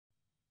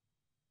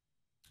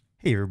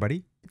Hey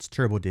everybody, it's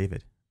Turbo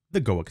David,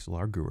 the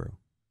GoXLR Guru.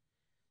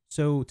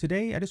 So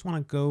today I just want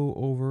to go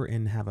over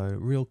and have a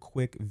real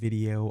quick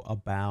video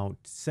about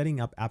setting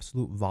up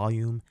absolute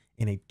volume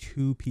in a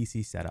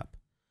 2-PC setup.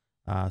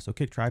 So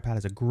KickedTripod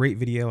has a great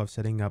video of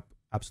setting up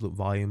absolute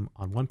volume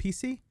on one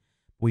PC.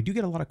 We do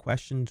get a lot of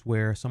questions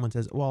where someone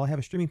says, well, I have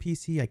a streaming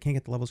PC, I can't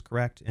get the levels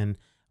correct, and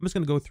I'm just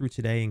going to go through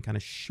today and kind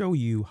of show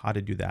you how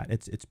to do that.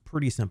 It's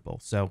pretty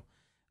simple. So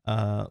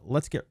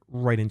let's get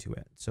right into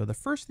it. So the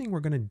first thing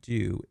we're going to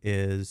do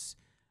is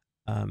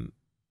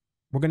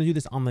we're going to do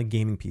this on the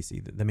gaming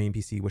PC, the main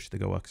PC which the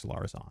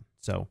GoXLR is on.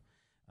 So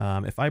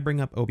if I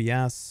bring up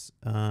OBS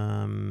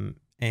and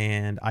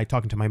I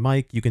talk into my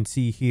mic, you can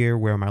see here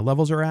where my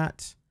levels are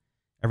at.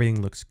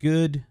 Everything looks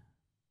good.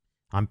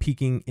 I'm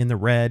peaking in the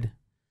red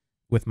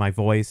with my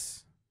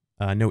voice,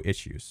 no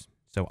issues.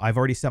 So I've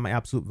already set my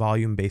absolute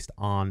volume based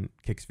on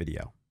Kick's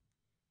video.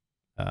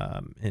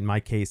 In my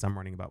case, I'm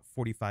running about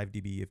 45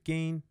 dB of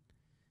gain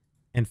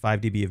and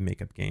 5 dB of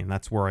makeup gain.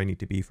 That's where I need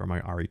to be for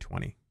my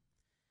RE20.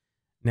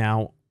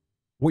 Now,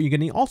 what you're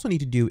going to also need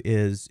to do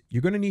is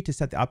you're going to need to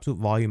set the absolute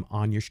volume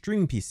on your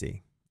streaming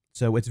PC.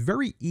 So it's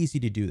very easy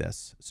to do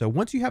this. So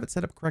once you have it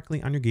set up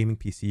correctly on your gaming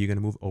PC, you're going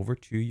to move over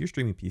to your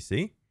streaming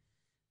PC,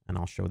 and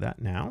I'll show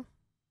that now.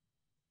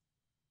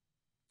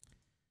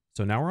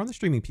 So now we're on the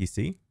streaming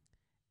PC,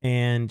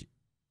 and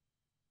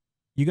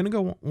you're going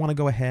to want to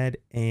go ahead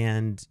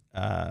and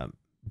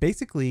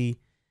basically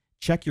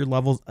check your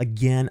levels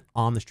again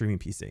on the streaming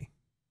PC.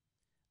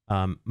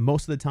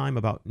 Most of the time,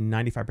 about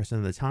 95%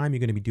 of the time, you're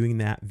going to be doing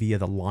that via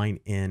the line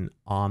in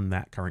on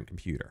that current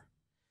computer.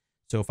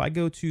 So if I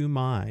go to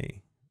my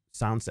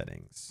sound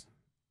settings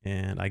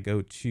and I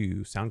go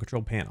to sound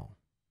control panel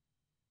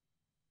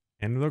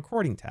and the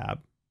recording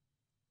tab,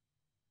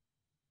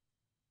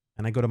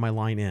 and I go to my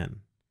line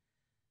in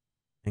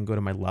and go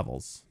to my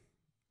levels,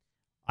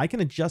 I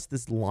can adjust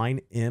this line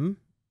in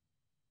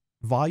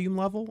volume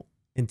level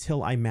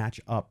until I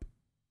match up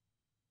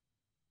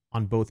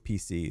on both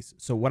PCs.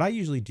 So what I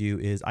usually do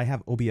is I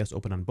have OBS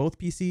open on both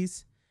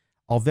PCs.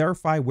 I'll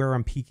verify where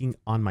I'm peaking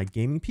on my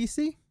gaming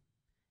PC,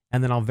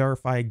 and then I'll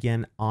verify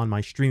again on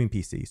my streaming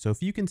PC. So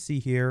if you can see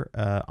here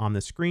on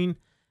the screen,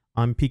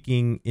 I'm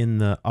peaking in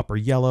the upper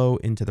yellow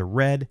into the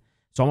red.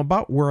 So I'm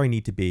about where I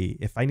need to be.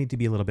 If I need to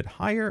be a little bit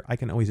higher, I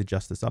can always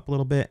adjust this up a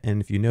little bit.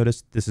 And if you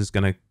notice, this is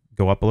going to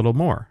go up a little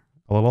more,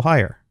 a little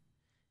higher.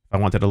 If I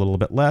wanted a little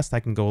bit less, I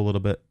can go a little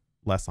bit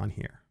less on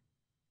here.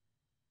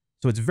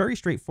 So it's very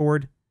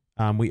straightforward.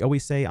 We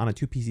always say on a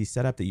 2-PC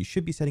setup that you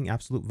should be setting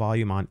absolute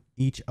volume on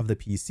each of the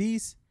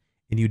PCs,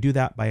 and you do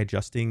that by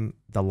adjusting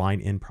the line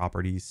in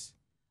properties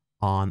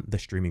on the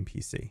streaming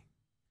PC.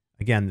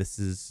 Again, this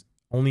is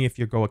only if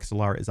your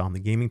GoXLR is on the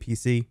gaming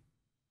PC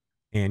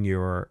and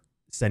you're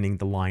sending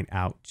the line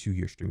out to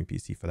your streaming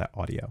PC for that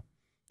audio.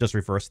 Just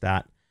reverse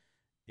that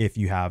if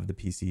you have the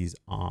PCs,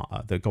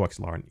 the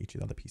GoXLR on each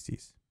of the other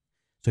PCs.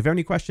 So if you have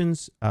any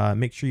questions,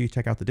 make sure you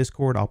check out the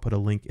Discord. I'll put a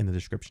link in the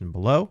description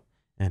below,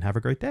 and have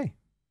a great day.